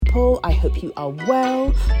people. I hope you are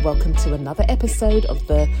well. Welcome to another episode of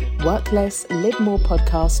the Work Less, Live More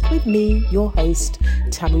podcast with me, your host,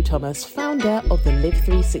 Tamu Thomas, founder of the Live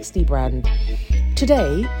 360 brand.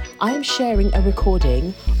 Today, I am sharing a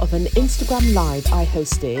recording of an Instagram live I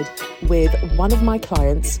hosted with one of my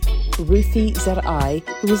clients, Ruthie Zerai,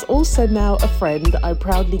 who is also now a friend. I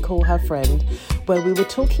proudly call her friend, where we were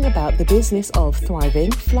talking about the business of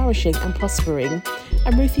thriving, flourishing and prospering.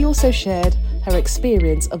 And Ruthie also shared her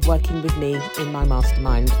experience of working with me in my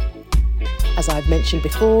mastermind. As I've mentioned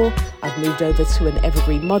before, I've moved over to an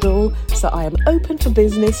evergreen model, so I am open for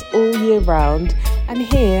business all year round. And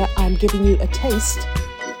here I'm giving you a taste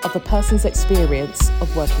of a person's experience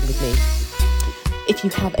of working with me. If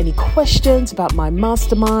you have any questions about my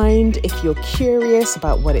mastermind, if you're curious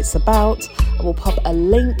about what it's about, I will pop a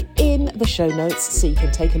link in the show notes so you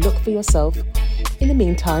can take a look for yourself. In the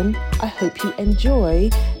meantime, I hope you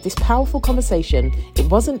enjoy this powerful conversation. It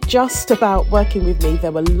wasn't just about working with me.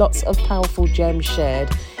 There were lots of powerful gems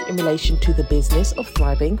shared in relation to the business of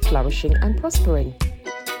thriving, flourishing and prospering.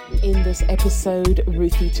 In this episode,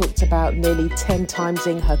 Ruthie talked about nearly 10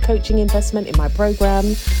 timesing her coaching investment in my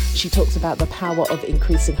program. She talked about the power of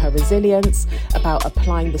increasing her resilience, about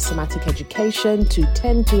applying the somatic education to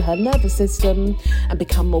tend to her nervous system and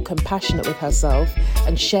become more compassionate with herself,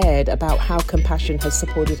 and shared about how compassion has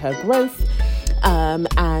supported her growth.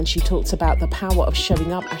 And she talked about the power of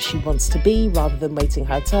showing up as she wants to be rather than waiting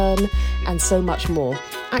her turn, and so much more.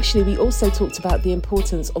 Actually, we also talked about the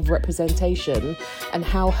importance of representation and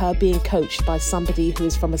how her being coached by somebody who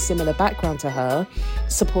is from a similar background to her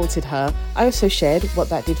supported her. I also shared what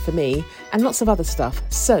that did for me and lots of other stuff.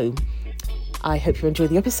 So I hope you enjoy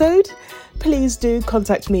the episode. Please do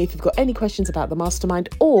contact me if you've got any questions about the mastermind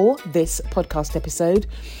or this podcast episode.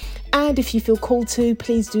 And if you feel called to,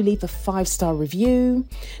 please do leave a 5-star review,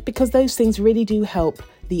 because those things really do help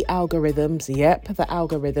the algorithms. Yep, the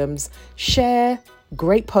algorithms share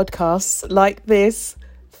great podcasts like this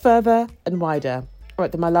further and wider. All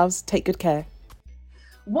right then, my loves, take good care.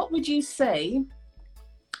 What would you say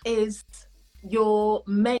is your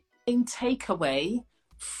main takeaway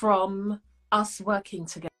from us working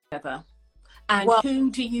together? And who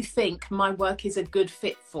do you think my work is a good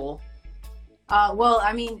fit for?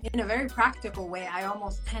 In a very practical way, I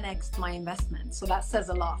almost 10x'd my investment. So that says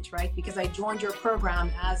a lot, right? Because I joined your program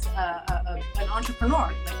as an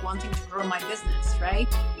entrepreneur, like wanting to grow my business, right?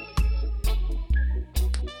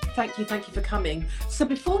 Thank you for coming. So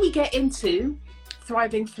before we get into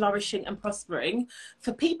thriving, flourishing and prospering,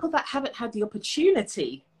 for people that haven't had the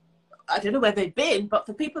opportunity, I don't know where they've been, but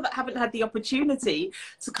for people that haven't had the opportunity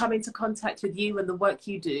to come into contact with you and the work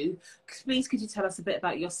you do, please could you tell us a bit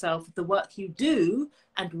about yourself, the work you do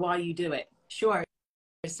and why you do it? Sure.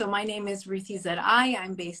 So my name is Ruthie Zerai.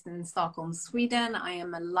 I'm based in Stockholm, Sweden. I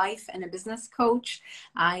am a life and a business coach.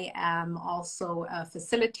 I am also a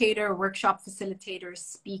facilitator, workshop facilitator,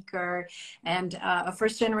 speaker, and a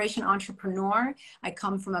first-generation entrepreneur. I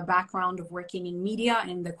come from a background of working in media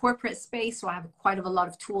in the corporate space, so I have quite a lot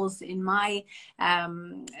of tools in my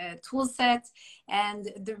tool set.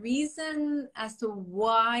 And the reason as to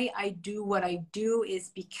why I do what I do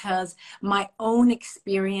is because my own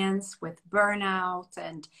experience with burnout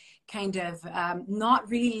and kind of not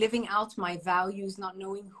really living out my values, not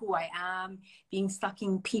knowing who I am, being stuck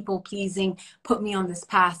in people pleasing, put me on this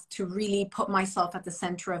path to really put myself at the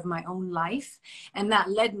center of my own life. And that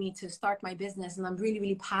led me to start my business. And I'm really,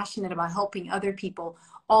 really passionate about helping other people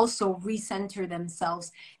also recenter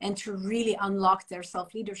themselves and to really unlock their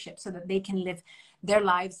self-leadership so that they can live their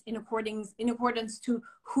lives in accordance to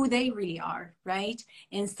who they really are, right?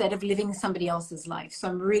 Instead of living somebody else's life. So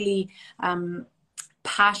I'm really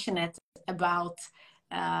passionate about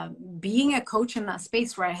being a coach in that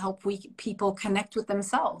space where I help people connect with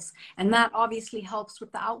themselves. And that obviously helps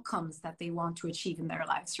with the outcomes that they want to achieve in their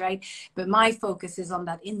lives, right? But my focus is on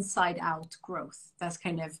that inside out growth. That's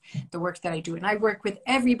kind of the work that I do. And I work with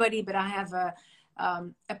everybody, but I have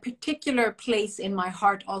a particular place in my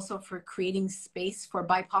heart also for creating space for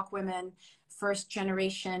BIPOC women, first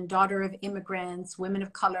generation, daughter of immigrants, women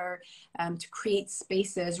of color, to create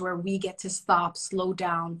spaces where we get to stop, slow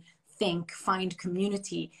down, think, find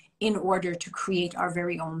community in order to create our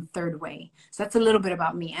very own third way. So that's a little bit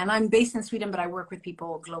about me. And I'm based in Sweden, but I work with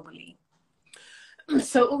people globally.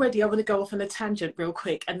 So already I want to go off on a tangent real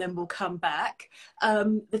quick and then we'll come back.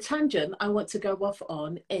 The tangent I want to go off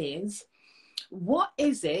on is, what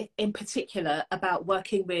is it in particular about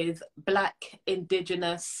working with Black,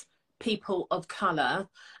 Indigenous, people of colour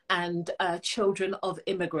and children of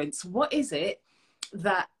immigrants? What is it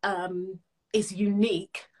that is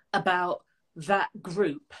unique about that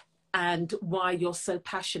group and why you're so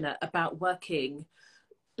passionate about working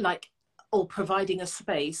like, or providing a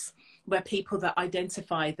space where people that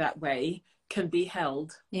identify that way can be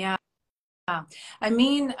held. Yeah. I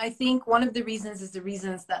mean, I think one of the reasons is the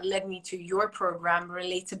reasons that led me to your program,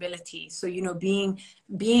 relatability. So, you know, being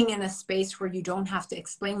in a space where you don't have to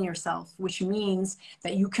explain yourself, which means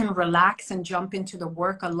that you can relax and jump into the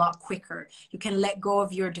work a lot quicker. You can let go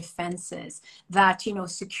of your defenses, that, you know,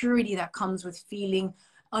 security that comes with feeling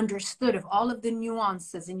understood of all of the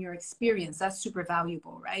nuances in your experience. That's super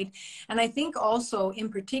valuable, right? And I think also in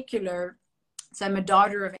particular, so I'm a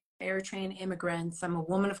daughter of Eritrean immigrants. I'm a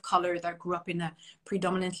woman of color that grew up in a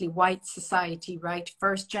predominantly white society, right?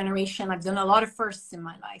 First generation. I've done a lot of firsts in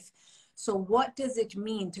my life. So what does it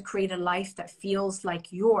mean to create a life that feels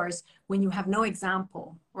like yours when you have no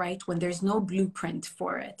example, right? When there's no blueprint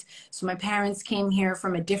for it. So my parents came here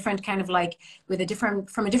from a different kind of like,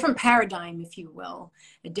 from a different paradigm, if you will,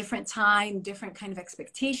 a different time, different kind of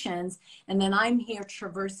expectations. And then I'm here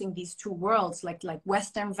traversing these two worlds, like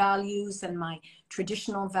Western values and my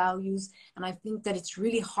traditional values. And I think that it's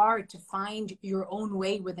really hard to find your own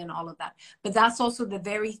way within all of that. But that's also the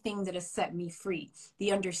very thing that has set me free.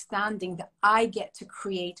 The understanding that I get to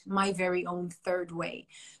create my very own third way.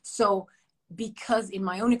 So because in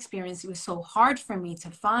my own experience, it was so hard for me to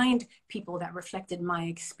find people that reflected my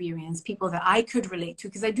experience, people that I could relate to,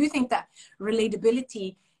 because I do think that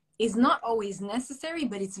relatability is not always necessary,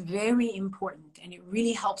 but it's very important and it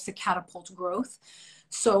really helps to catapult growth.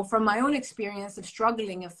 So from my own experience of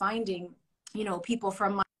struggling, of finding, you know, people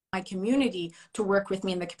from my community to work with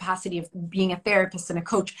me in the capacity of being a therapist and a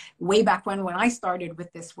coach way back when I started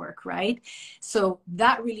with this work, right? So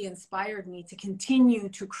that really inspired me to continue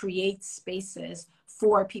to create spaces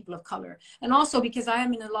for people of color. And also because I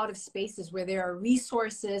am in a lot of spaces where there are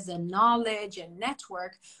resources and knowledge and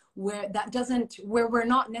network where we're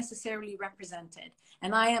not necessarily represented.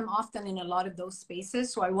 And I am often in a lot of those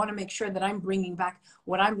spaces. So I want to make sure that I'm bringing back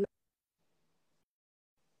what I'm.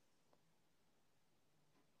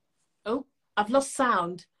 Oh, I've lost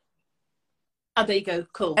sound. Oh, there you go.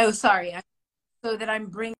 Cool. Oh, sorry. So that I'm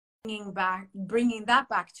bringing that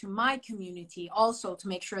back to my community also, to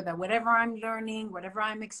make sure that whatever I'm learning, whatever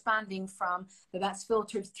I'm expanding from, that's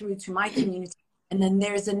filtered through to my community. And then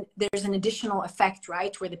there's an additional effect,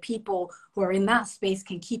 right? Where the people who are in that space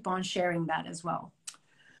can keep on sharing that as well.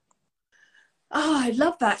 Oh, I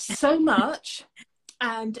love that so much.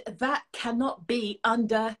 And that cannot be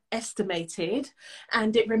underestimated.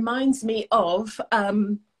 And it reminds me of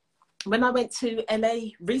when I went to LA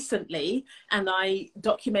recently and I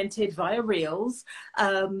documented via Reels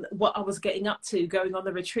what I was getting up to going on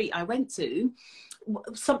the retreat I went to.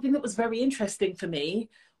 Something that was very interesting for me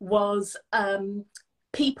was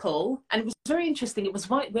people, and it was very interesting, it was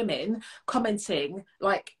white women commenting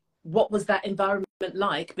like, what was that environment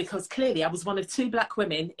like? Because clearly I was one of two Black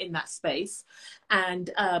women in that space, and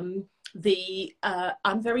I'm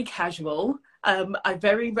very casual.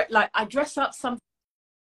 I dress up some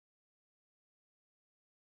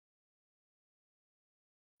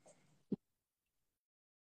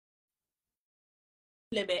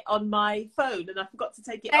limit on my phone, and I forgot to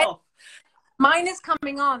take it off. Mine is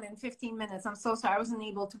coming on in 15 minutes. I'm so sorry. I wasn't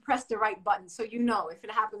able to press the right button. So you know if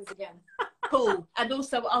it happens again. Cool. And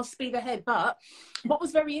also I'll speed ahead. But what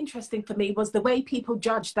was very interesting for me was the way people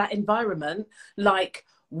judged that environment. Like,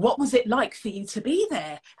 what was it like for you to be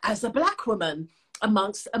there as a Black woman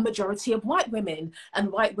amongst a majority of white women,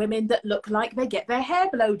 and white women that look like they get their hair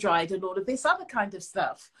blow dried and all of this other kind of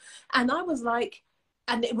stuff? And I was like,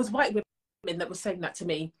 and it was white women that were saying that to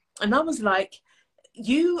me. And I was like,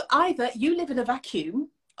 you live in a vacuum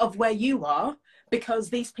of where you are, because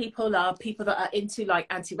these people are people that are into like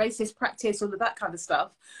anti-racist practice, all of that kind of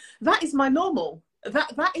stuff. That is my normal.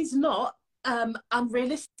 That is not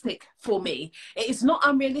unrealistic for me. It is not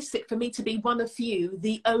unrealistic for me to be one of few,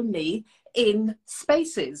 the only in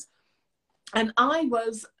spaces. And I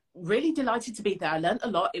was really delighted to be there. I learned a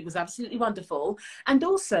lot. It was absolutely wonderful. And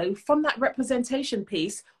also from that representation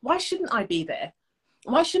piece, why shouldn't I be there?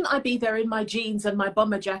 Why shouldn't I be there in my jeans and my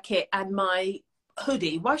bomber jacket and my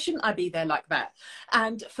hoodie? Why shouldn't I be there like that?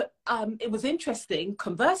 And it was interesting.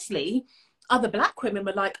 Conversely, other Black women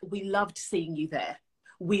were like, we loved seeing you there.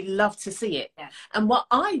 We love to see it. Yeah. And what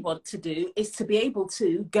I want to do is to be able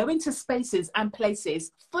to go into spaces and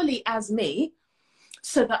places fully as me,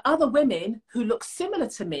 so that other women who look similar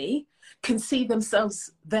to me can see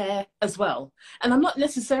themselves there as well. And I'm not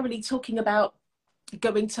necessarily talking about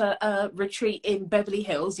going to a retreat in Beverly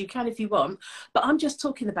Hills. You can if you want, but I'm just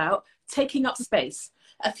talking about taking up space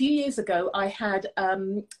A few years ago, I had a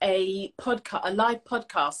live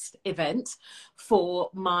podcast event for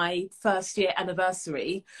my first year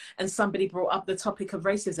anniversary, and somebody brought up the topic of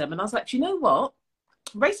racism, and I was like, do you know what?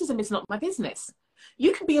 Racism is not my business.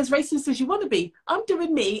 You can be as racist as you want to be. I'm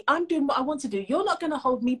doing me. I'm doing what I want to do. You're not going to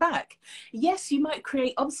hold me back. Yes, you might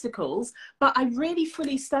create obstacles, but I really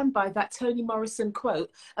fully stand by that Toni Morrison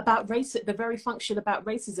quote about race, the very function about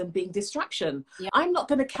racism being distraction. Yeah. I'm not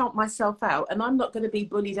going to count myself out, and I'm not going to be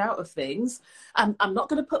bullied out of things. I'm not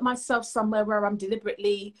going to put myself somewhere where I'm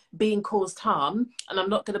deliberately being caused harm, and I'm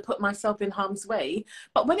not going to put myself in harm's way.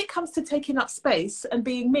 But when it comes to taking up space and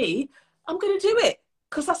being me, I'm going to do it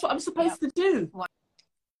because that's what I'm supposed to do.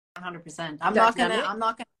 100%. I'm not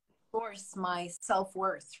gonna force my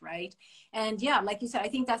self-worth, right? And yeah, like you said, I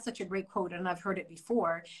think that's such a great quote, and I've heard it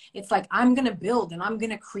before. It's like, I'm gonna build and I'm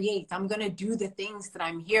gonna create. I'm gonna do the things that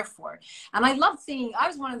I'm here for. And I loved seeing. I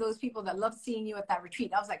was one of those people that loved seeing you at that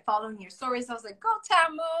retreat. I was like following your stories. I was like, go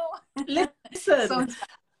Tamu. Listen,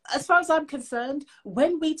 as far as I'm concerned,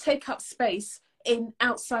 when we take up space in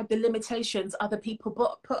outside the limitations other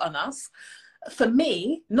people put on us. For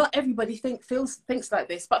me, not everybody thinks like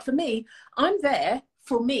this, but for me, I'm there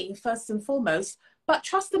for me first and foremost. But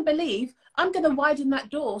trust and believe, I'm going to widen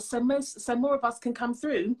that door so more of us can come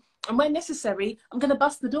through. And when necessary, I'm going to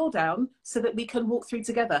bust the door down so that we can walk through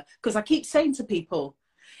together. Because I keep saying to people,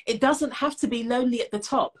 it doesn't have to be lonely at the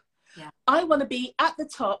top. Yeah. I want to be at the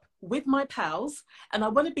top with my pals, and I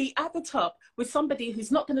want to be at the top with somebody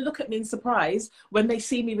who's not going to look at me in surprise when they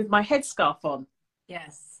see me with my headscarf on.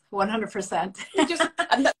 Yes. 100%.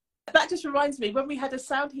 That just reminds me, when we had a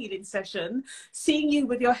sound healing session, seeing you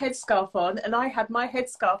with your headscarf on and I had my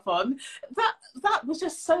headscarf on, that was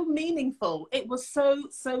just so meaningful. It was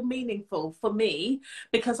so meaningful for me,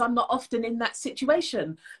 because I'm not often in that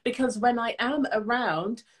situation. Because when I am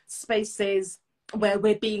around spaces where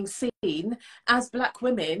we're being seen, as Black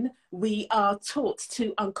women, we are taught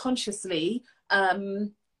to unconsciously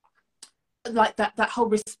like that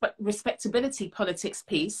whole respectability politics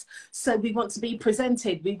piece. So we want to be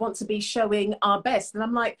presented, we want to be showing our best, and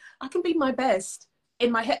I'm like, I can be my best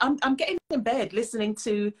in my head. I'm getting in bed listening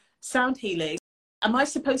to sound healing. Am I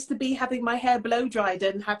supposed to be having my hair blow dried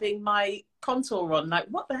and having my contour on? Like,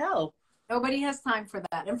 what the hell? Nobody has time for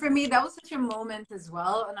that. And for me, that was such a moment as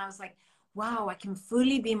well. And I was like, wow, I can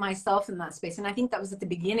fully be myself in that space. And I think that was at the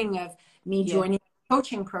beginning of me joining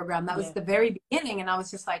coaching program. That was the very beginning, and I was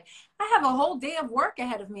just like, I have a whole day of work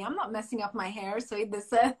ahead of me. I'm not messing up my hair. So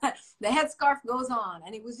the headscarf goes on,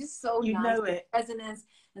 and it was just so nice. Resonance,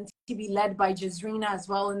 and to be led by Jazrina as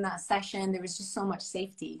well in that session. There was just so much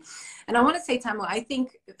safety. And I want to say, Tamu, I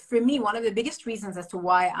think for me, one of the biggest reasons as to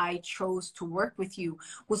why I chose to work with you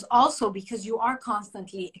was also because you are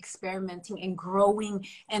constantly experimenting and growing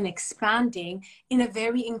and expanding in a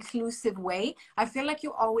very inclusive way. I feel like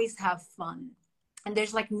you always have fun. And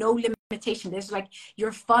there's like no limitation. There's like,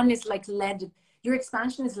 your fun is like your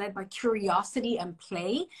expansion is led by curiosity and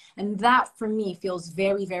play. And that for me feels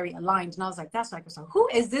very, very aligned. And I was like, that's like, so who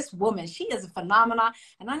is this woman? She is a phenomenon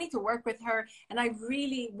and I need to work with her. And I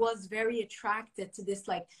really was very attracted to this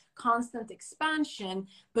like constant expansion,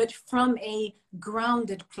 but from a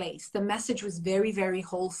grounded place. The message was very, very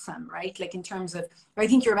wholesome, right? Like in terms of, I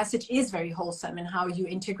think your message is very wholesome in how you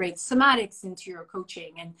integrate somatics into your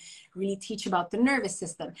coaching and really teach about the nervous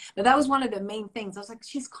system. But that was one of the main things. I was like,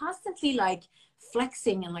 she's constantly like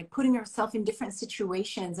flexing and like putting herself in different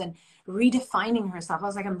situations and redefining herself. I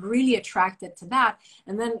was like, I'm really attracted to that.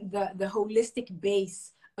 And then the holistic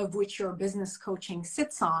base of which your business coaching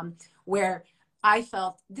sits on, where I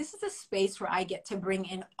felt this is a space where I get to bring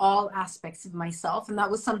in all aspects of myself. And that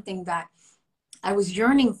was something that I was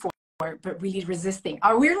yearning for, but really resisting.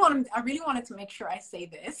 I really wanted to make sure I say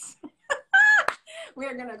this.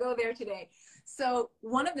 We're going to go there today. So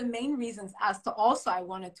one of the main reasons as to also I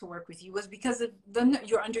wanted to work with you was because of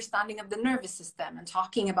your understanding of the nervous system and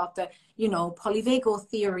talking about the, polyvagal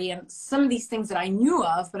theory and some of these things that I knew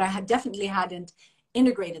of, but I definitely hadn't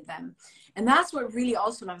integrated them. And that's what really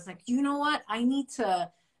also, I was like, you know what? I need to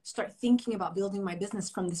start thinking about building my business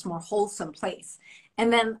from this more wholesome place.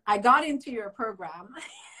 And then I got into your program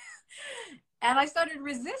and I started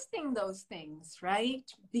resisting those things, right?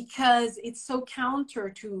 Because it's so counter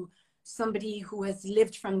to somebody who has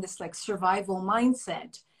lived from this like survival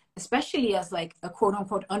mindset, especially as like a quote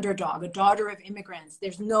unquote underdog, a daughter of immigrants.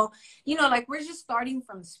 There's no, like we're just starting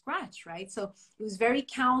from scratch, right? So it was very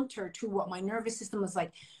counter to what my nervous system was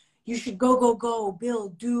like. You should go,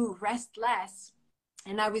 build, do, rest less.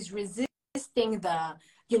 And I was resisting the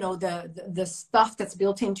you know, the stuff that's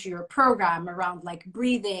built into your program around like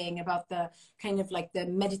breathing, about the kind of like the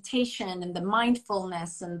meditation and the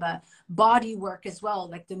mindfulness and the body work as well,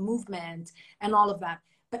 like the movement and all of that.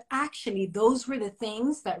 But actually, those were the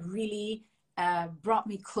things that really brought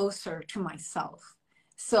me closer to myself.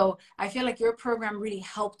 So I feel like your program really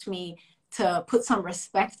helped me to put some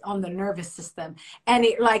respect on the nervous system. And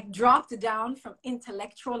it like dropped down from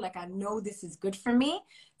intellectual, like I know this is good for me,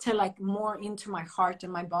 to like more into my heart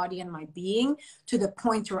and my body and my being, to the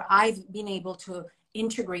point where I've been able to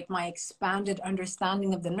integrate my expanded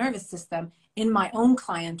understanding of the nervous system in my own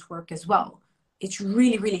client work as well. It's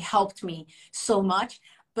really, really helped me so much.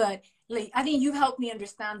 But like, I think you've helped me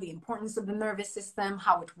understand the importance of the nervous system,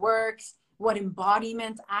 how it works, what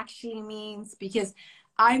embodiment actually means, because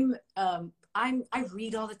I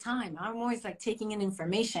read all the time. I'm always like taking in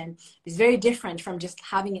information. It's very different from just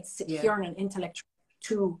having it sit here on an intellectual,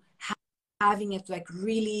 to having it like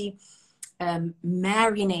really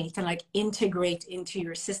marinate and like integrate into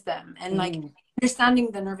your system. And like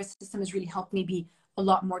understanding the nervous system has really helped me be a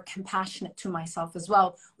lot more compassionate to myself as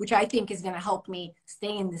well, which I think is going to help me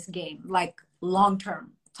stay in this game, like long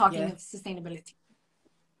term, talking of sustainability.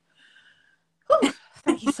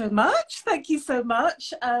 Thank you so much. Thank you so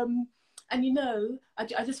much. And you know,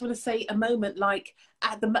 I just want to say a moment, like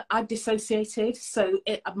I'm dissociated, so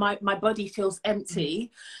my body feels empty.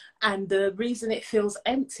 And the reason it feels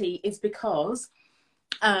empty is because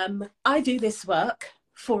I do this work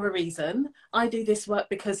for a reason. I do this work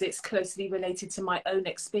because it's closely related to my own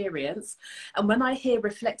experience. And when I hear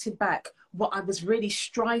reflected back what I was really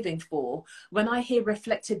striving for, when I hear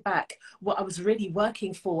reflected back what I was really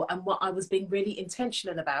working for and what I was being really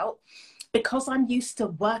intentional about, because I'm used to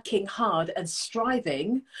working hard and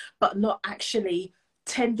striving, but not actually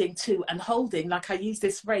tending to and holding, like I use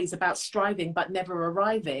this phrase about striving but never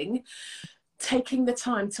arriving, taking the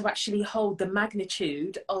time to actually hold the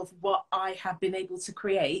magnitude of what I have been able to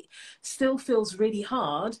create still feels really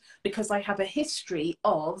hard, because I have a history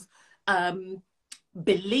of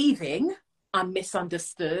believing I'm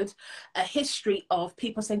misunderstood, a history of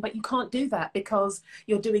people saying, but you can't do that because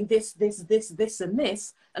you're doing this, and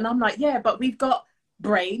this. And I'm like, yeah, but we've got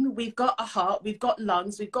brain, we've got a heart, we've got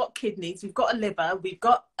lungs, we've got kidneys, we've got a liver, we've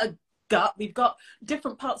got a gut, we've got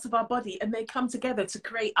different parts of our body, and they come together to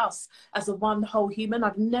create us as a one whole human.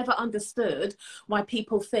 I've never understood why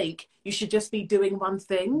people think you should just be doing one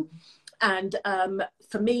thing. And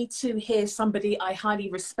for me to hear somebody I highly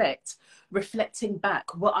respect reflecting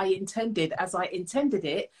back what I intended as I intended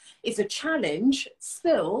it is a challenge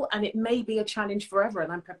still, and it may be a challenge forever,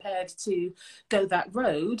 and I'm prepared to go that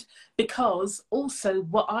road, because also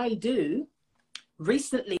what I do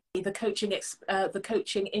recently, the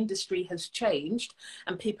coaching industry has changed,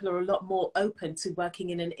 and people are a lot more open to working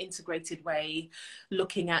in an integrated way,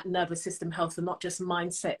 looking at nervous system health and not just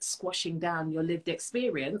mindset squashing down your lived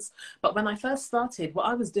experience. But when I first started, what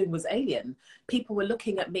I was doing was alien. People were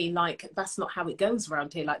looking at me like, that's not how it goes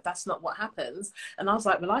around here, like that's not what happens. And I was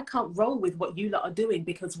like, well, I can't roll with what you lot are doing,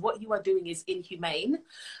 because what you are doing is inhumane.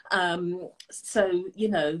 So you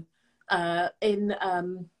know, in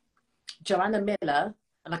Joanna Miller,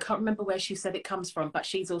 and I can't remember where she said it comes from, but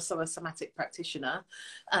she's also a somatic practitioner.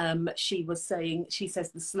 She was saying, she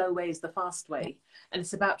says the slow way is the fast way. And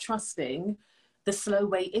it's about trusting the slow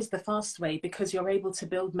way is the fast way, because you're able to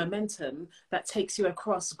build momentum that takes you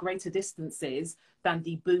across greater distances than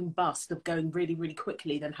the boom bust of going really, really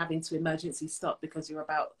quickly, than having to emergency stop because you're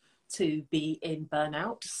about to be in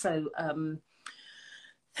burnout. So,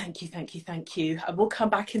 thank you. I will come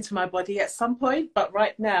back into my body at some point, but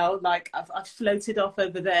right now, like I've floated off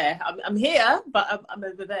over there. I'm here, but I'm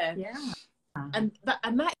over there. Yeah. And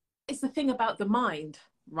that is the thing about the mind,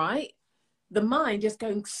 right? The mind is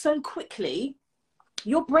going so quickly.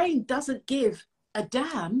 Your brain doesn't give a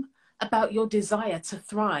damn about your desire to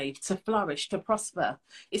thrive, to flourish, to prosper.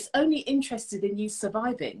 It's only interested in you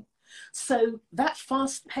surviving. So that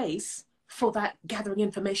fast pace for that gathering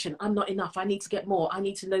information, I'm not enough, I need to get more, I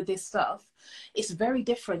need to know this stuff, it's very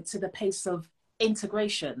different to the pace of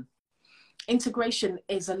integration. Integration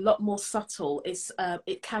is a lot more subtle.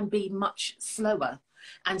 It can be much slower,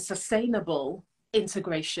 and sustainable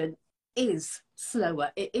integration is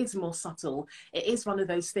slower. It is more subtle. It is one of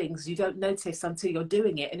those things you don't notice until you're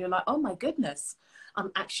doing it, and you're like, oh my goodness,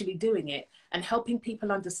 I'm actually doing it. And helping people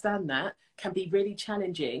understand that can be really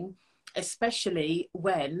challenging, especially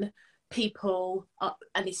when people are,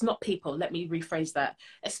 and it's not people, let me rephrase that,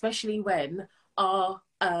 especially when our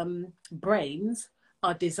brains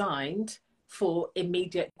are designed for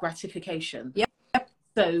immediate gratification. Yep.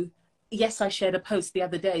 So yes, I shared a post the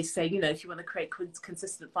other day saying, you know, if you want to create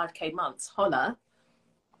consistent 5K months, holla.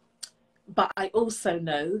 But I also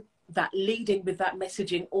know that leading with that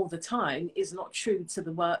messaging all the time is not true to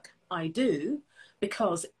the work I do,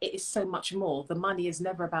 because it is so much more. The money is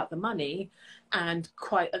never about the money, and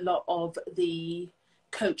quite a lot of the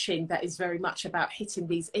coaching that is very much about hitting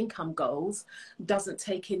these income goals doesn't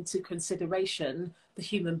take into consideration the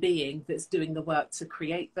human being that's doing the work to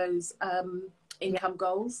create those income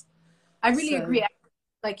goals. I really agree.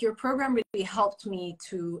 Like, your program really helped me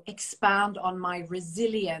to expand on my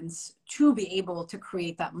resilience to be able to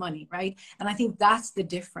create that money, right? And I think that's the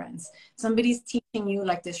difference. Somebody's teaching you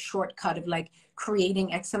like this shortcut of like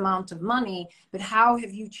creating X amount of money, but how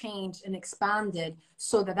have you changed and expanded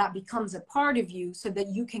so that that becomes a part of you, so that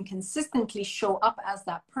you can consistently show up as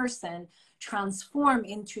that person, transform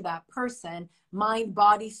into that person, mind,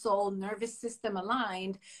 body, soul, nervous system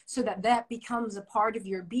aligned, so that that becomes a part of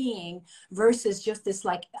your being, versus just this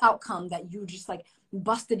like outcome that you just like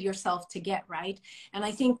busted yourself to get, right? And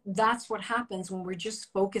I think that's what happens when we're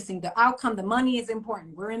just focusing the outcome. The money is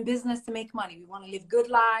important. We're in business to make money. We want to live good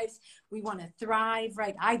lives. We want to thrive,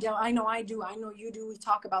 right? I know I do. I know you do. We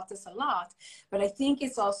talk about this a lot, but I think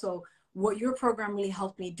it's also what your program really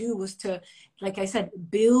helped me do was to, like I said,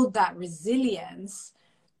 build that resilience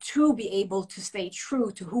to be able to stay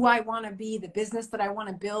true to who I want to be, the business that I want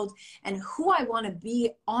to build, and who I want to be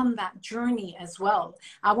on that journey as well.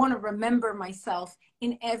 I want to remember myself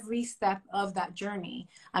in every step of that journey.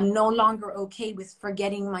 I'm no longer okay with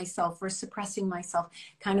forgetting myself or suppressing myself.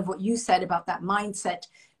 Kind of what you said about that mindset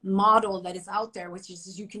model that is out there, which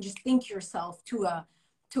is you can just think yourself to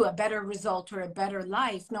a better result or a better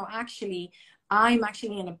life. No, actually, I'm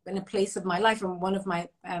actually in a place of my life, and one of my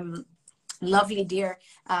lovely dear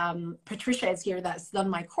Patricia is here, that's done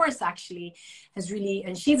my course, actually has really,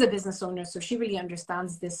 and she's a business owner, so she really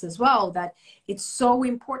understands this as well, that it's so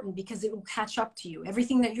important because it will catch up to you.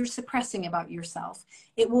 Everything that you're suppressing about yourself,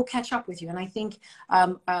 it will catch up with you. And I think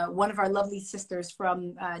one of our lovely sisters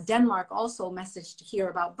from Denmark also messaged here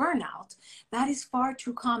about burnout. That is far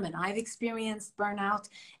too common. I've experienced burnout,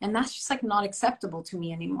 and that's just like not acceptable to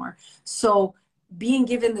me anymore. So being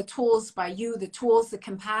given the tools by you, the tools, the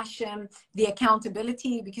compassion, the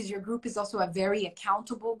accountability, because your group is also a very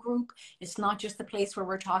accountable group. It's not just a place where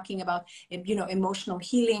we're talking about, you know, emotional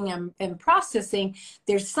healing and processing.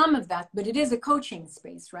 There's some of that, but it is a coaching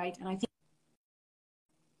space, right? And I think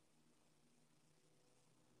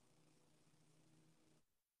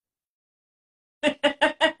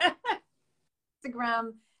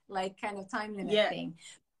Instagram, like kind of time limit thing.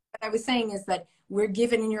 What I was saying is that we're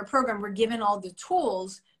given in your program, we're given all the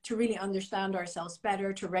tools to really understand ourselves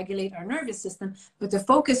better, to regulate our nervous system. But the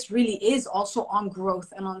focus really is also on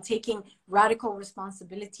growth and on taking radical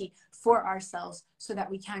responsibility for ourselves so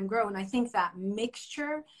that we can grow. And I think that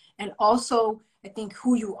mixture, and also I think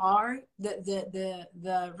who you are,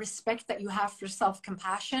 the respect that you have for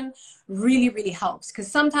self-compassion really, really helps.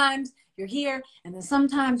 Because sometimes you're here and then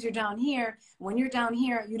sometimes you're down here. When you're down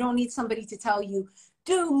here, you don't need somebody to tell you,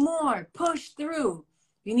 do more, push through.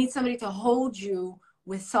 You need somebody to hold you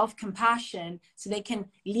with self-compassion so they can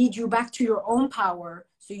lead you back to your own power,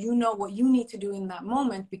 so you know what you need to do in that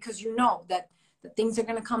moment, because you know that things are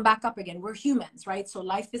going to come back up again. We're humans, right? So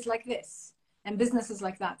life is like this, and business is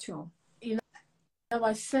like that too. You know,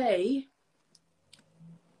 I say,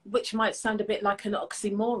 which might sound a bit like an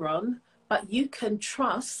oxymoron, but you can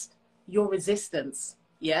trust your resistance.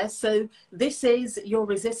 Yeah, so this is your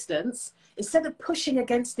resistance. Instead of pushing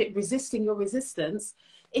against it, resisting your resistance,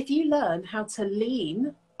 if you learn how to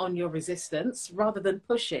lean on your resistance rather than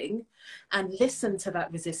pushing and listen to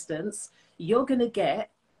that resistance, you're going to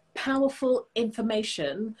get powerful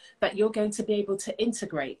information that you're going to be able to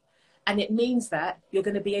integrate. And it means that you're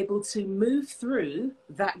going to be able to move through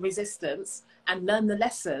that resistance and learn the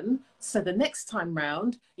lesson. So the next time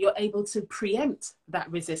round, you're able to preempt that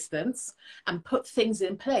resistance and put things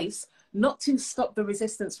in place, not to stop the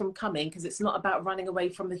resistance from coming, because it's not about running away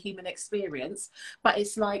from the human experience. But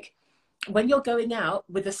it's like when you're going out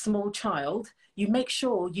with a small child, you make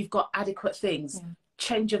sure you've got adequate things,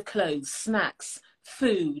 change of clothes, snacks,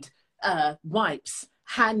 food, wipes,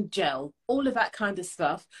 hand gel, all of that kind of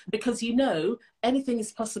stuff, because you know anything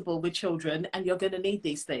is possible with children and you're going to need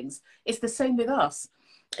these things. It's the same with us.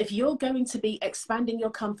 If you're going to be expanding your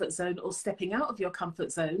comfort zone or stepping out of your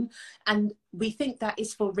comfort zone, and we think that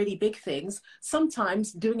is for really big things,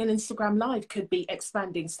 sometimes doing an Instagram live could be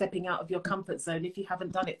expanding, stepping out of your comfort zone if you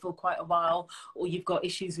haven't done it for quite a while, or you've got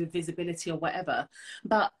issues with visibility or whatever.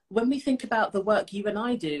 But when we think about the work you and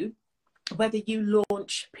I do, whether you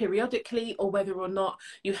launch periodically or whether or not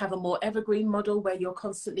you have a more evergreen model where you're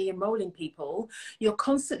constantly enrolling people, you're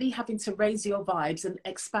constantly having to raise your vibes and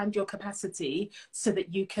expand your capacity so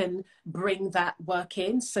that you can bring that work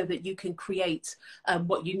in, so that you can create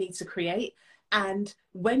what you need to create. And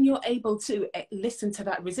when you're able to listen to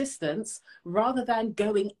that resistance, rather than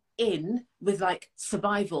going in with like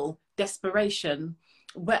survival, desperation,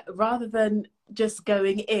 rather than just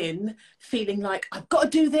going in feeling like I've got to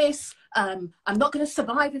do this, I'm not going to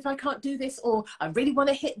survive if I can't do this, or I really want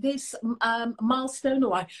to hit this milestone,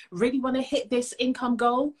 or I really want to hit this income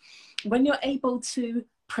goal. When you're able to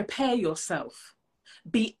prepare yourself,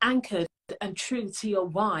 be anchored and true to your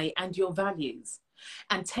why and your values,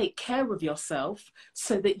 and take care of yourself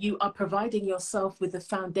so that you are providing yourself with the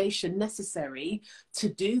foundation necessary to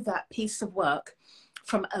do that piece of work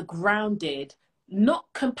from a grounded, not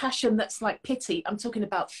compassion that's like pity, I'm talking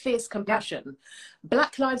about fierce compassion. Yeah.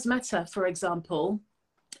 Black Lives Matter, for example,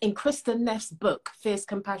 in Kristen Neff's book, Fierce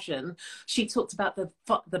Compassion, she talked about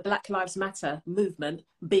the Black Lives Matter movement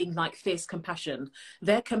being like fierce compassion.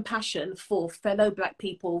 Their compassion for fellow Black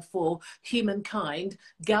people, for humankind,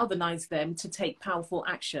 galvanized them to take powerful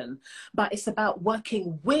action. But it's about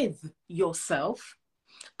working with yourself,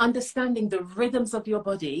 understanding the rhythms of your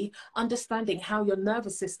body, understanding how your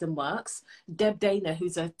nervous system works. Deb Dana,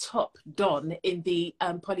 who's a top don in the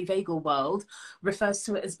polyvagal world, refers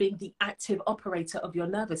to it as being the active operator of your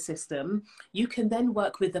nervous system. You can then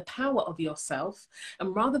work with the power of yourself,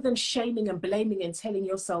 and rather than shaming and blaming and telling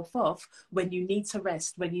yourself off when you need to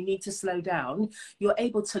rest, when you need to slow down, you're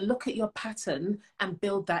able to look at your pattern and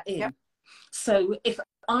build that in. Yep. So if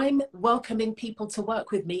I'm welcoming people to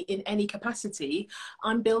work with me in any capacity,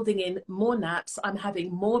 I'm building in more naps, I'm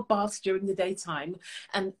having more baths during the daytime.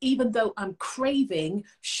 And even though I'm craving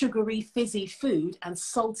sugary, fizzy food and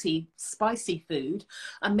salty, spicy food,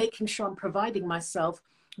 I'm making sure I'm providing myself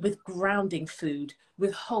with grounding food,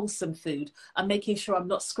 with wholesome food. I'm making sure I'm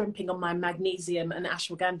not scrimping on my magnesium and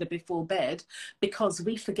ashwagandha before bed, because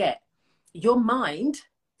we forget your mind,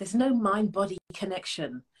 there's no mind-body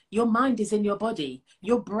connection. Your mind is in your body.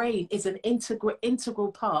 Your brain is an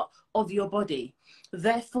integral part of your body.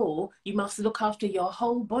 Therefore, you must look after your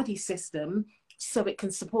whole body system so it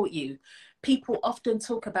can support you. People often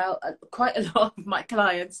talk about, quite a lot of my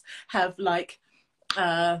clients have like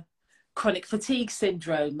chronic fatigue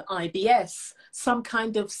syndrome, IBS, some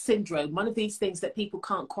kind of syndrome, one of these things that people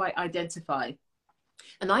can't quite identify.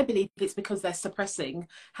 And I believe it's because they're suppressing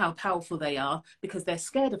how powerful they are, because they're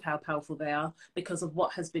scared of how powerful they are, because of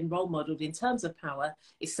what has been role modeled in terms of power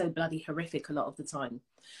is so bloody horrific a lot of the time.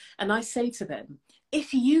 And I say to them,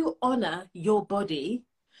 if you honor your body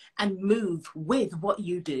and move with what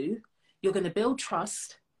you do, you're going to build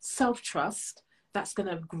trust, self-trust. That's going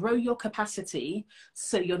to grow your capacity,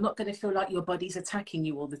 so you're not going to feel like your body's attacking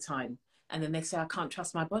you all the time. And then they say, I can't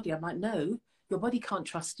trust my body. I'm like, no, your body can't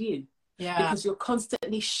trust you. Yeah. Because you're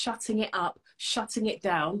constantly shutting it up, shutting it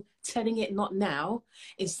down, telling it not now,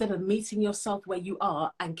 instead of meeting yourself where you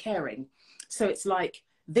are and caring. So it's like,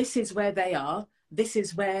 this is where they are. This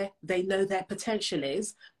is where they know their potential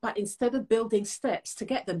is. But instead of building steps to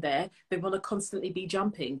get them there, they want to constantly be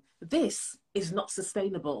jumping. This is not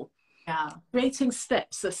sustainable. Yeah. Creating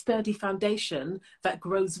steps, a sturdy foundation that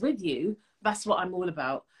grows with you, that's what I'm all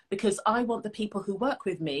about. Because I want the people who work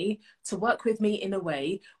with me to work with me in a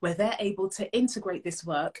way where they're able to integrate this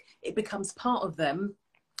work. It becomes part of them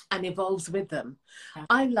and evolves with them. Yeah.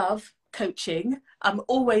 I love coaching. I'm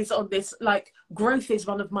always on this, like, growth is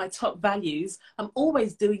one of my top values. I'm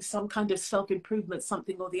always doing some kind of self-improvement,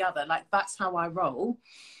 something or the other. Like, that's how I roll.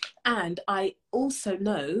 And I also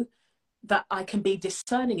know that I can be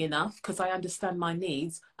discerning enough, because I understand my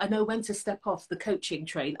needs. I know when to step off the coaching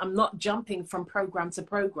train. I'm not jumping from program to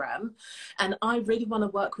program. And I really want to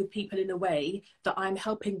work with people in a way that I'm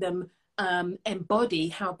helping them embody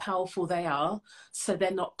how powerful they are, so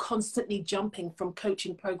they're not constantly jumping from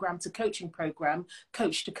coaching program to coaching program,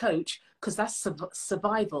 coach to coach, because that's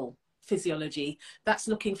survival physiology. That's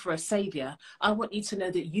looking for a savior. I want you to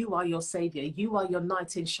know that you are your savior. You are your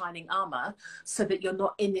knight in shining armor, so that you're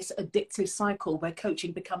not in this addictive cycle where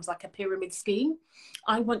coaching becomes like a pyramid scheme.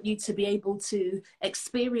 I want you to be able to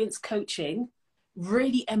experience coaching,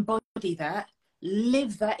 really embody that,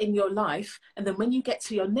 live that in your life, and then when you get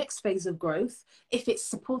to your next phase of growth, if it's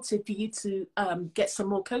supportive for you to get some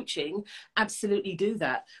more coaching, absolutely do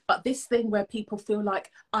that. But this thing where people feel like,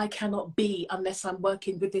 I cannot be unless I'm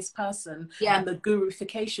working with this person, yeah, and the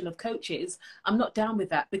gurufication of coaches, I'm not down with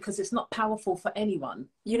that, because it's not powerful for anyone.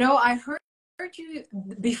 You know, I heard you,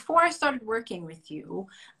 before I started working with you,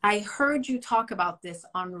 I heard you talk about this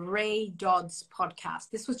on Ray Dodd's podcast.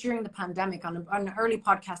 This was during the pandemic on an early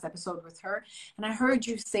podcast episode with her. And I heard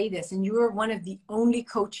you say this, and you were one of the only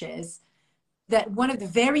coaches one of the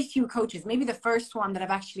very few coaches, maybe the first one that I've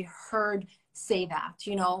actually heard say that,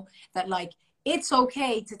 you know, that like, it's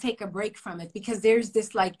okay to take a break from it, because there's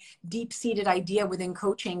this like deep-seated idea within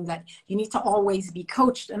coaching that you need to always be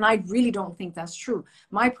coached. And I really don't think that's true.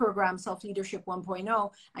 My program, Self-Leadership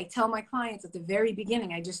 1.0, I tell my clients at the very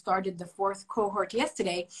beginning, I just started the 4th cohort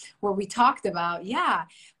yesterday, where we talked about,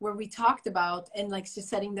 and like just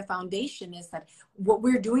setting the foundation is that what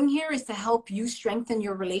we're doing here is to help you strengthen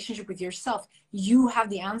your relationship with yourself. You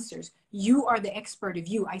have the answers. You are the expert of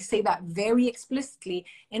you. I say that very explicitly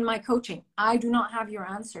in my coaching. I do not have your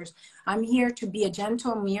answers. I'm here to be a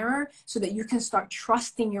gentle mirror so that you can start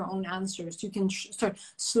trusting your own answers. You can start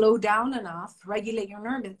slow down enough, regulate your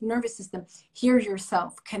nervous system, hear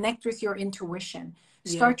yourself, connect with your intuition,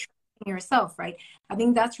 start trusting yourself, right? I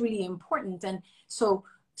think that's really important. And so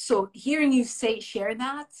hearing you share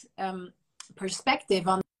that perspective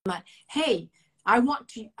on that, hey, I want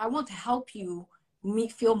to help you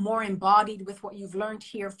feel more embodied with what you've learned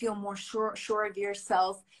here, feel more sure of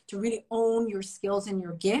yourself, to really own your skills and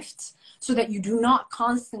your gifts, so that you do not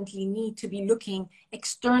constantly need to be looking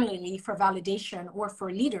externally for validation or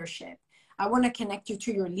for leadership. I want to connect you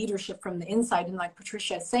to your leadership from the inside. And like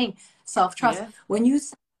Patricia is saying, self-trust. When you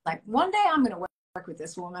say, like, one day I'm going to work with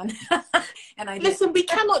this woman. And listen, we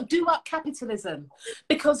cannot do up capitalism,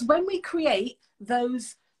 because when we create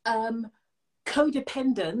those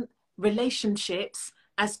codependent relationships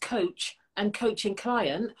as coach and coaching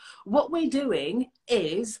client, what we're doing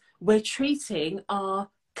is we're treating our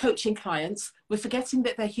coaching clients, we're forgetting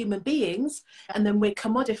that they're human beings, and then we're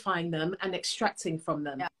commodifying them and extracting from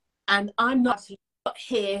them. And I'm not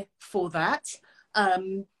here for that.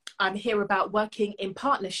 I'm here about working in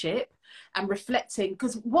partnership and reflecting,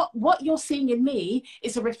 because what you're seeing in me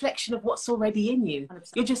is a reflection of what's already in you. 100%.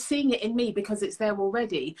 You're just seeing it in me because it's there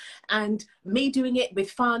already. And me doing it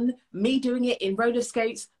with fun, me doing it in roller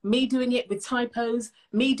skates, me doing it with typos,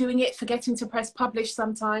 me doing it forgetting to press publish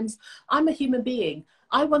sometimes. I'm a human being.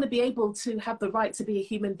 I want to be able to have the right to be a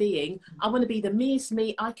human being. I want to be the meest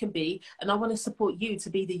me I can be, and I want to support you to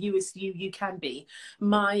be the youest you can be.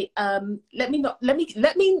 My let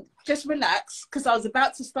me just relax, because I was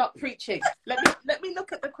about to start preaching. Let me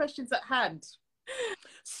look at the questions at hand.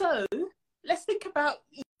 So let's think about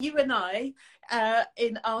you and I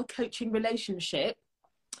in our coaching relationship.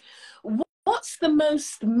 What's the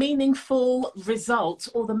most meaningful result,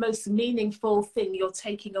 or the most meaningful thing you're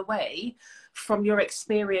taking away from your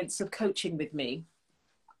experience of coaching with me?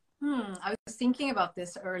 I was thinking about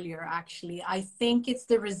this earlier, actually. I think it's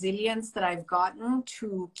the resilience that I've gotten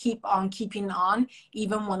to keep on keeping on,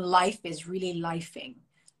 even when life is really lifing.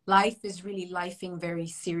 Life is really lifing very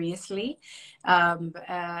seriously.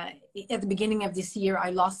 At the beginning of this year, I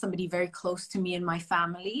lost somebody very close to me in my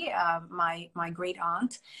family, my great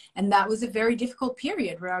aunt. And that was a very difficult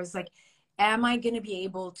period where I was like, am I going to be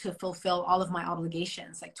able to fulfill all of my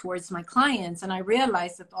obligations, like towards my clients? And I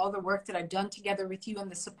realized that all the work that I've done together with you,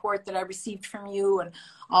 and the support that I received from you, and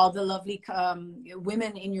all the lovely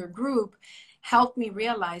women in your group, helped me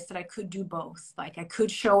realize that I could do both. Like, I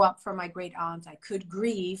could show up for my great aunt, I could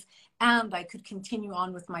grieve, and I could continue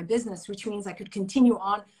on with my business, which means I could continue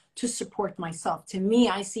on to support myself. To me,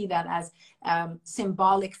 I see that as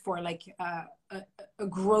symbolic for like a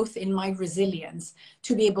growth in my resilience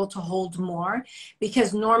to be able to hold more,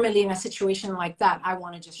 because normally in a situation like that, I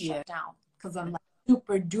want to just shut down, because I'm like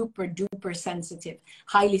super duper sensitive,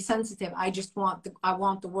 highly sensitive. I just want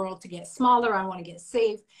the world to get smaller. I want to get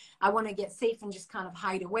safe. I want to get safe and just kind of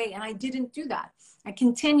hide away. And I didn't do that. I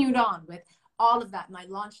continued on with all of that. And I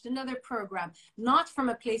launched another program, not from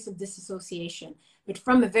a place of disassociation, but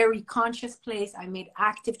from a very conscious place. I made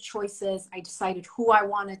active choices. I decided who I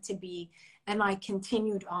wanted to be, and I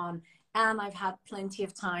continued on. And I've had plenty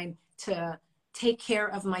of time to take care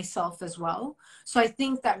of myself as well. So I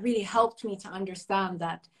think that really helped me to understand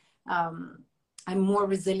that I'm more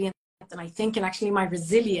resilient than I think. And actually my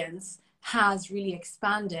resilience has really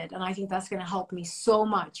expanded. And I think that's going to help me so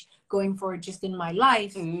much going forward, just in my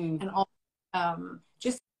life and all,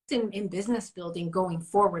 just in business building going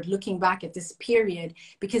forward, looking back at this period,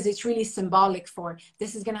 because it's really symbolic for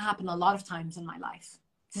this is going to happen a lot of times in my life.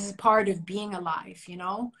 This is part of being alive, you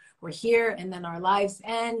know, we're here and then our lives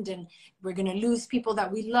end and we're going to lose people that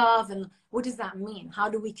we love. And what does that mean? How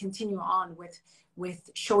do we continue on with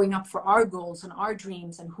showing up for our goals and our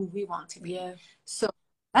dreams and who we want to be? So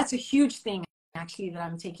that's a huge thing actually that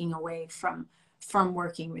I'm taking away from from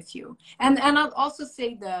working with you. And I'll also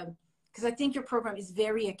say because I think your program is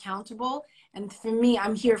very accountable. And for me,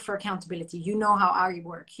 I'm here for accountability. You know how I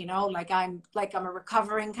work, you know, I'm a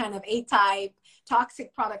recovering kind of A-type,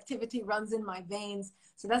 toxic productivity runs in my veins.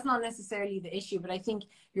 So that's not necessarily the issue, but I think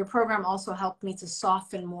your program also helped me to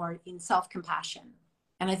soften more in self-compassion.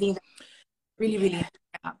 And I think that's really, really,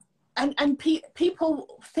 yeah. And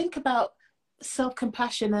people think about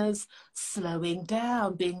self-compassion as slowing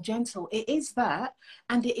down, being gentle. It is that,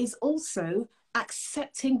 and it is also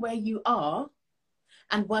accepting where you are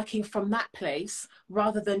and working from that place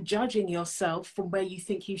rather than judging yourself from where you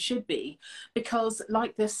think you should be. Because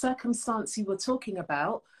like the circumstance you were talking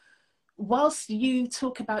about, whilst you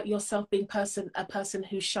talk about yourself being a person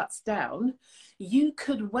who shuts down, you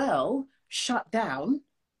could well shut down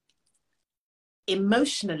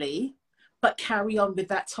emotionally, but carry on with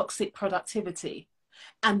that toxic productivity.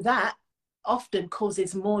 And that often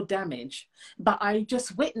causes more damage. But I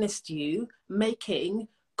just witnessed you making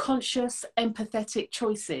conscious, empathetic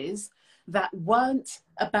choices that weren't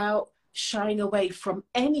about shying away from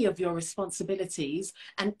any of your responsibilities,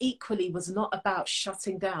 and equally was not about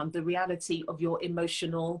shutting down the reality of your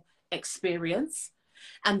emotional experience.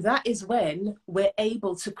 And that is when we're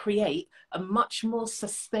able to create a much more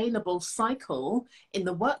sustainable cycle in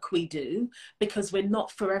the work we do, because we're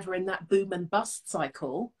not forever in that boom and bust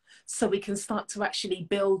cycle. So we can start to actually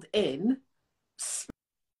build in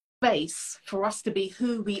space for us to be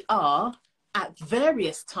who we are at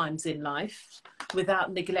various times in life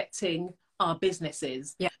without neglecting our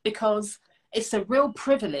businesses. Yeah. Because it's a real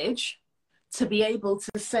privilege to be able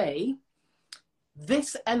to say,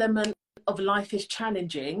 this element of life is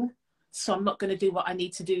challenging, so I'm not going to do what I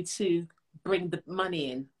need to do to bring the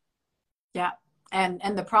money in. Yeah. And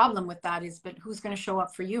the problem with that is, but who's going to show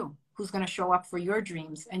up for you? Who's going to show up for your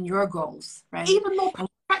dreams and your goals, right? Even more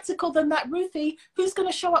practical than that, Ruthie, who's going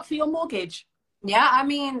to show up for your mortgage? Yeah, I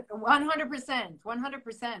mean,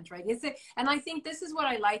 100%, right? Is it? And I think this is what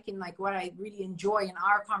I like, and like what I really enjoy in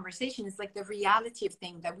our conversation is like the reality of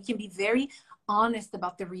things, that we can be very honest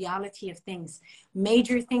about the reality of things.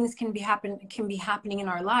 Major things can be happening in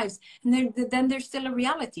our lives, and then there's still a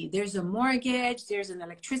reality. There's a mortgage, there's an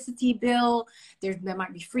electricity bill, there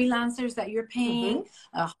might be freelancers that you're paying,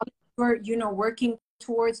 working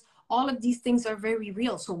towards. All of these things are very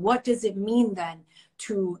real. So what does it mean then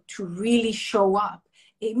to really show up?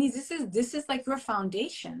 It means this is like your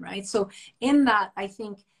foundation, right? So in that, I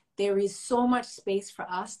think there is so much space for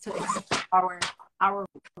us to explore our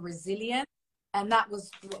resilience. And that was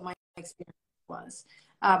what my experience was.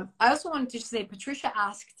 I also wanted to say, Patricia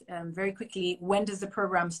asked very quickly, when does the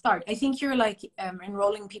program start? I think you're like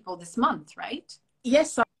enrolling people this month, right?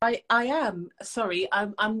 Yes, I am. Sorry,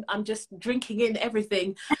 I'm just drinking in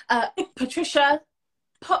everything. Patricia,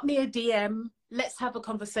 pop me a DM. Let's have a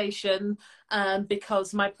conversation,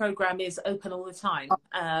 because my program is open all the time.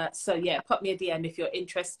 So yeah, pop me a DM if you're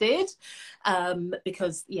interested,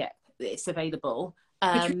 because yeah, it's available.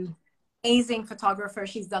 Amazing photographer.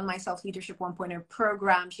 She's done my Self Leadership 1.0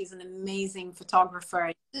 program. She's an amazing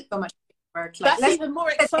photographer. So much work. That's even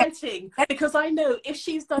more exciting, because I know if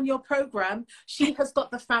she's done your program, she has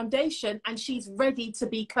got the foundation and she's ready to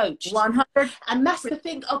be coached. 100. And that's the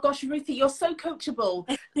thing. Oh gosh, Ruthie, you're so coachable.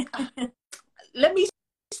 Let me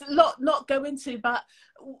not go into, but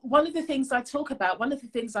one of the things I talk about, one of the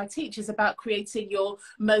things I teach is about creating your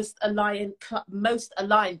most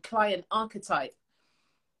aligned client archetype.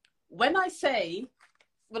 When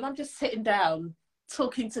I'm just sitting down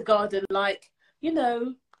talking to God and like,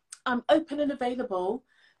 I'm open and available,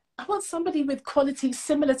 I want somebody with qualities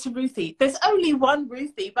similar to Ruthie. There's only one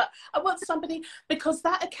Ruthie, but I want somebody, because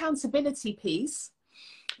that accountability piece,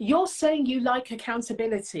 you're saying you like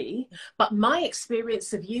accountability, but my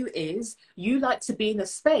experience of you is you like to be in a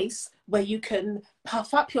space where you can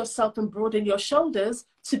puff up yourself and broaden your shoulders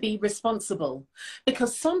to be responsible.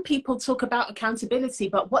 Because some people talk about accountability,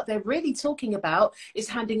 but what they're really talking about is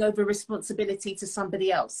handing over responsibility to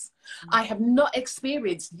somebody else. I have not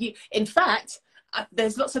experienced you. In fact,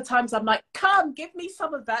 there's lots of times I'm like, come, give me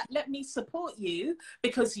some of that. Let me support you,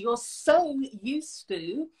 because you're so used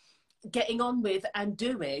to getting on with and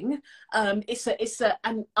doing. And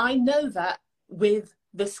I know that with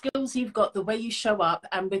the skills you've got, the way you show up,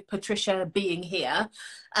 and with Patricia being here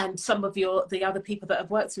and some of the other people that have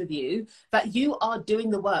worked with you, that you are doing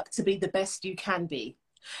the work to be the best you can be.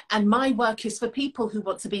 And my work is for people who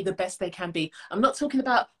want to be the best they can be. I'm not talking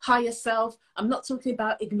about higher self. I'm not talking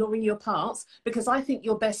about ignoring your parts, because I think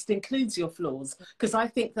your best includes your flaws, because I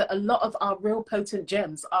think that a lot of our real potent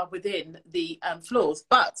gems are within the flaws.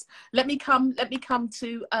 But let me come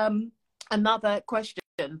to another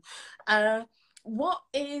question. what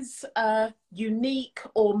is unique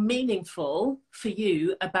or meaningful for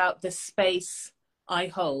you about the space I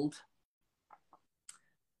hold?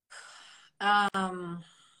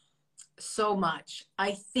 So much.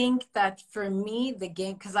 I think that for me, the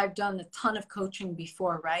game, because I've done a ton of coaching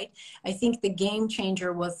before, right? I think the game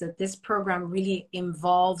changer was that this program really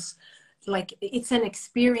involves, like, it's an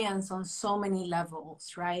experience on so many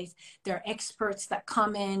levels, right? There are experts that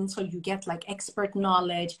come in, so you get like expert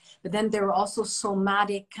knowledge, but then there are also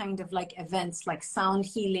somatic kind of like events like sound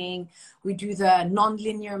healing. We do the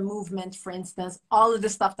nonlinear movement, for instance, all of the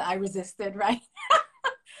stuff that I resisted, right?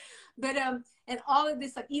 But and all of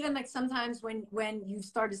this, like, even like sometimes when you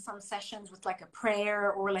started some sessions with like a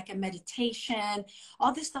prayer or like a meditation,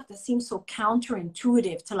 all this stuff that seems so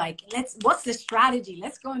counterintuitive to, like, what's the strategy,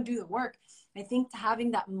 let's go and do the work. I think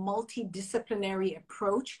having that multidisciplinary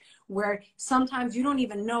approach where sometimes you don't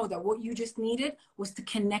even know that what you just needed was to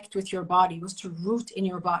connect with your body, was to root in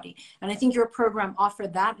your body. And I think your program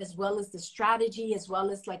offered that, as well as the strategy, as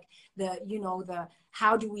well as like the, you know, the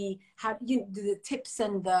the tips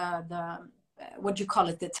and the what do you call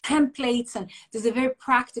it, the templates. And there's a very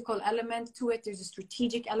practical element to it, there's a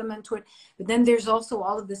strategic element to it, but then there's also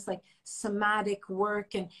all of this like somatic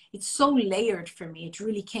work, and it's so layered for me. It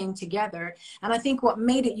really came together. And I think what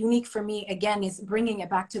made it unique for me, again, is bringing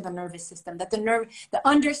it back to the nervous system, that the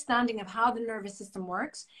understanding of how the nervous system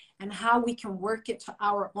works and how we can work it to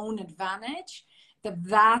our own advantage,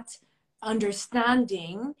 that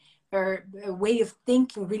understanding or a way of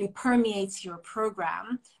thinking really permeates your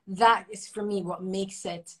program. That is for me what makes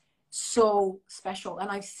it so special. And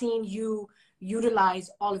I've seen you utilize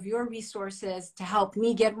all of your resources to help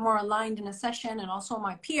me get more aligned in a session, and also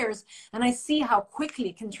my peers. And I see how quickly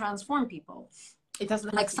it can transform people. It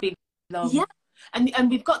doesn't have to be long. Yeah. And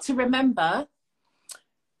we've got to remember,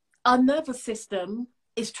 our nervous system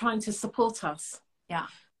is trying to support us. Yeah.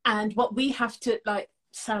 And what we have to, like,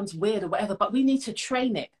 sounds weird or whatever, but we need to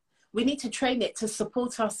train it. We need to train it to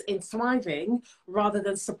support us in thriving rather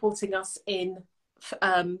than supporting us in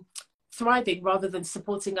thriving rather than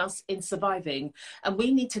supporting us in surviving. And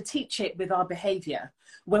we need to teach it with our behavior.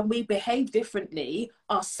 When we behave differently,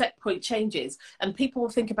 our set point changes. And people will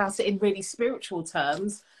think about it in really spiritual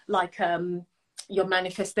terms, like your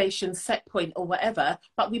manifestation set point or whatever,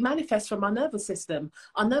 but we manifest from our nervous system.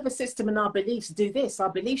 Our nervous system and our beliefs do this. Our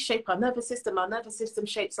beliefs shape our nervous system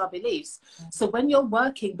shapes our beliefs. So when you're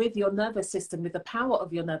working with your nervous system, with the power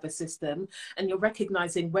of your nervous system, and you're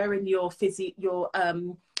recognizing where in your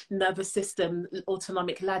nervous system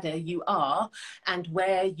autonomic ladder you are, and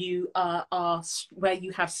where you where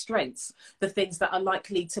you have strengths, the things that are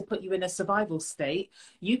likely to put you in a survival state,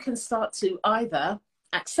 you can start to either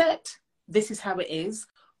accept this is how it is,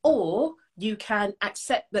 or you can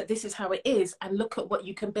accept that this is how it is and look at what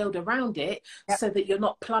you can build around it. Yep. So that you're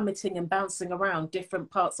not plummeting and bouncing around different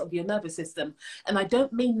parts of your nervous system. And I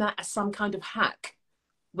don't mean that as some kind of hack.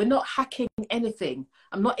 We're not hacking anything.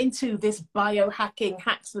 I'm not into this biohacking,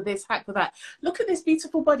 hacks for this, hack for that. Look at this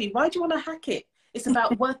beautiful body. Why do you want to hack it? It's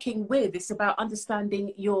about working with, it's about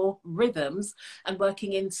understanding your rhythms and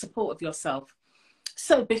working in support of yourself.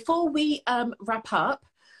 So before we wrap up,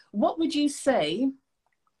 what would you say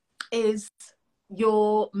is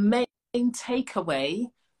your main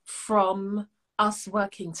takeaway from us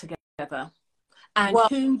working together? And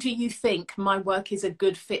who do you think my work is a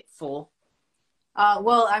good fit for?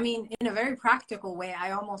 Well, I mean, in a very practical way,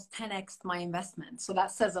 I almost 10x'd my investment. So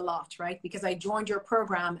that says a lot, right? Because I joined your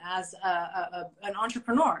program as an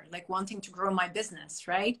entrepreneur, like wanting to grow my business,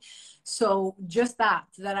 right? So just that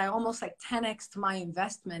I almost like 10x'd my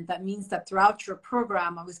investment. That means that throughout your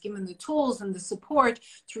program, I was given the tools and the support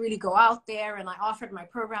to really go out there. And I offered my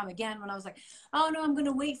program again when I was like, oh no, I'm going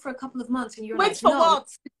to wait for a couple of months. And you're like, wait for what?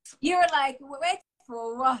 You're like, wait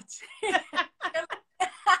for what?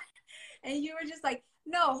 And you were just like,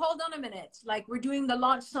 no, hold on a minute. Like, we're doing the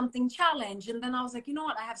Launch Something challenge. And then I was like, you know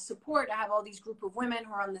what? I have support. I have all these group of women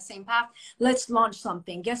who are on the same path. Let's launch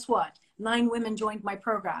something. Guess what? 9 women joined my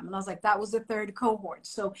program. And I was like, that was the 3rd cohort.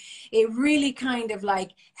 So it really kind of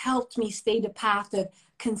like helped me stay the path of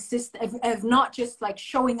of not just like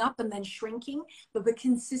showing up and then shrinking, but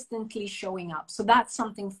consistently showing up. So that's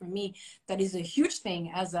something for me that is a huge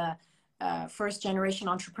thing as a first generation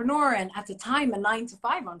entrepreneur, and at the time a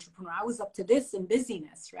 9-to-5 entrepreneur. I was up to this in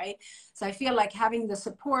busyness, right? So I feel like having the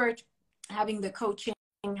support, having the coaching,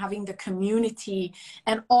 having the community,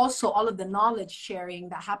 and also all of the knowledge sharing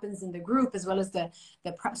that happens in the group, as well as the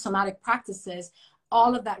somatic practices,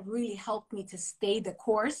 all of that really helped me to stay the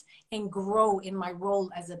course and grow in my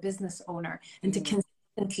role as a business owner, and to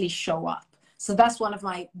consistently show up. So that's one of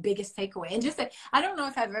my biggest takeaway. And just that, I don't know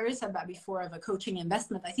if I've ever said that before of a coaching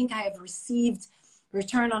investment. I think I have received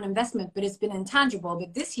return on investment, but it's been intangible.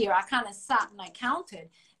 But this year I kind of sat and I counted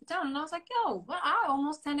down and I was like, yo, well, I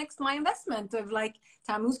almost 10x my investment of like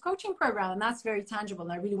Tamu's coaching program. And that's very tangible.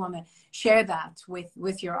 And I really want to share that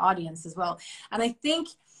with your audience as well. And I think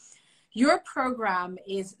your program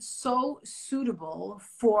is so suitable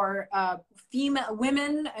for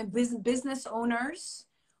women and business owners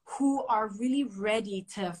who are really ready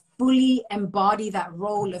to fully embody that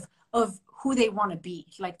role of who they want to be,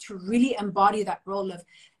 like to really embody that role of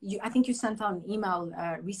you. I think you sent out an email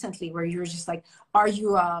recently where you were just like, are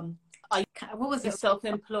you what was it?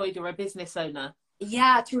 Self-employed or a business owner?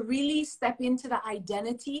 Yeah, to really step into the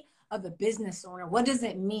identity of a business owner. What does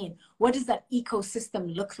it mean? What does that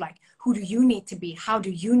ecosystem look like? Who do you need to be? How do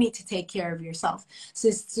you need to take care of yourself? So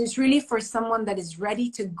it's really for someone that is ready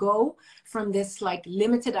to go from this like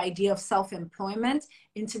limited idea of self-employment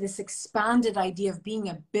into this expanded idea of being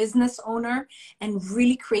a business owner and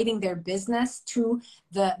really creating their business to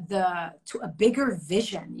to a bigger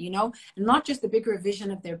vision, you know, and not just a bigger vision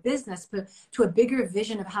of their business, but to a bigger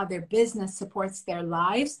vision of how their business supports their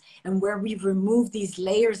lives, and where we remove these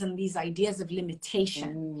layers and these ideas of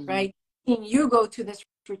limitation, right? And you go to this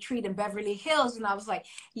retreat in Beverly Hills, and I was like,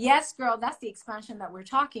 yes, girl, that's the expansion that we're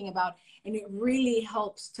talking about. And it really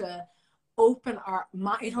helps to open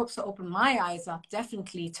it helps to open my eyes up,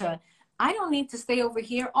 definitely, to I don't need to stay over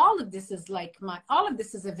here. All of this is all of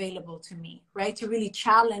this is available to me, right? To really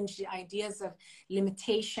challenge the ideas of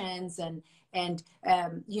limitations and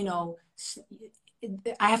you know,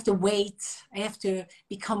 I have to wait, I have to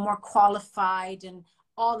become more qualified and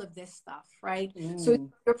all of this stuff, right? So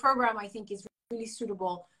your program, I think, is really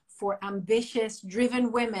suitable for ambitious,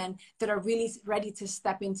 driven women that are really ready to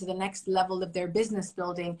step into the next level of their business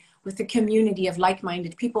building with a community of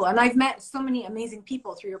like-minded people. And I've met so many amazing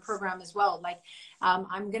people through your program as well. Like,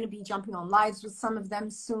 I'm going to be jumping on lives with some of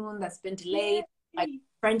them soon. That's been delayed. Like,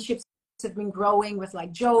 friendships have been growing with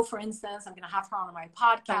like Joe, for instance. I'm going to have her on my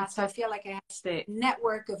podcast. So I feel like I have a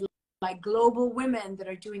network of like global women that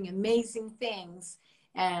are doing amazing things.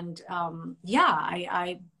 And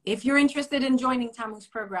yeah, if you're interested in joining Tamu's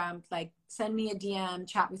program, like send me a DM,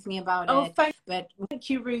 chat with me about it. Thank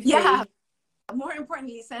you, Ruthie. Yeah, more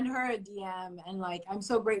importantly, send her a DM. And like, I'm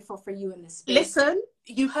so grateful for you in this space. Listen,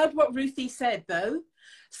 you heard what Ruthie said though.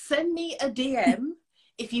 Send me a DM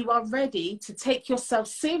if you are ready to take yourself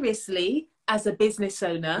seriously as a business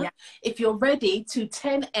owner, if you're ready to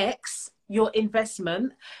 10x your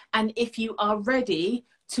investment, and if you are ready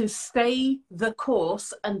to stay the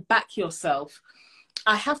course and back yourself.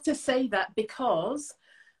 I have to say that because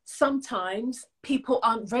sometimes people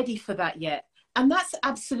aren't ready for that yet. And that's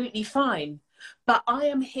absolutely fine. But I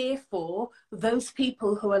am here for those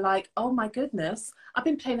people who are like, oh my goodness, I've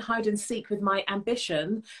been playing hide and seek with my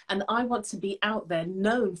ambition, and I want to be out there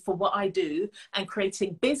known for what I do and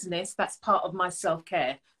creating business that's part of my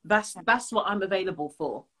self-care. That's what I'm available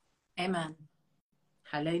for. Amen.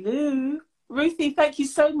 Hallelujah. Ruthie, thank you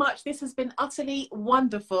so much. This has been utterly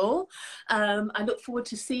wonderful. I look forward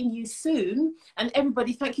to seeing you soon. And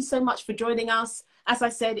everybody, thank you so much for joining us. As I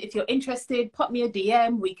said, if you're interested, pop me a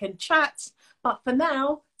DM. We can chat. But for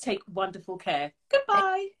now, take wonderful care.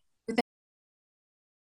 Goodbye.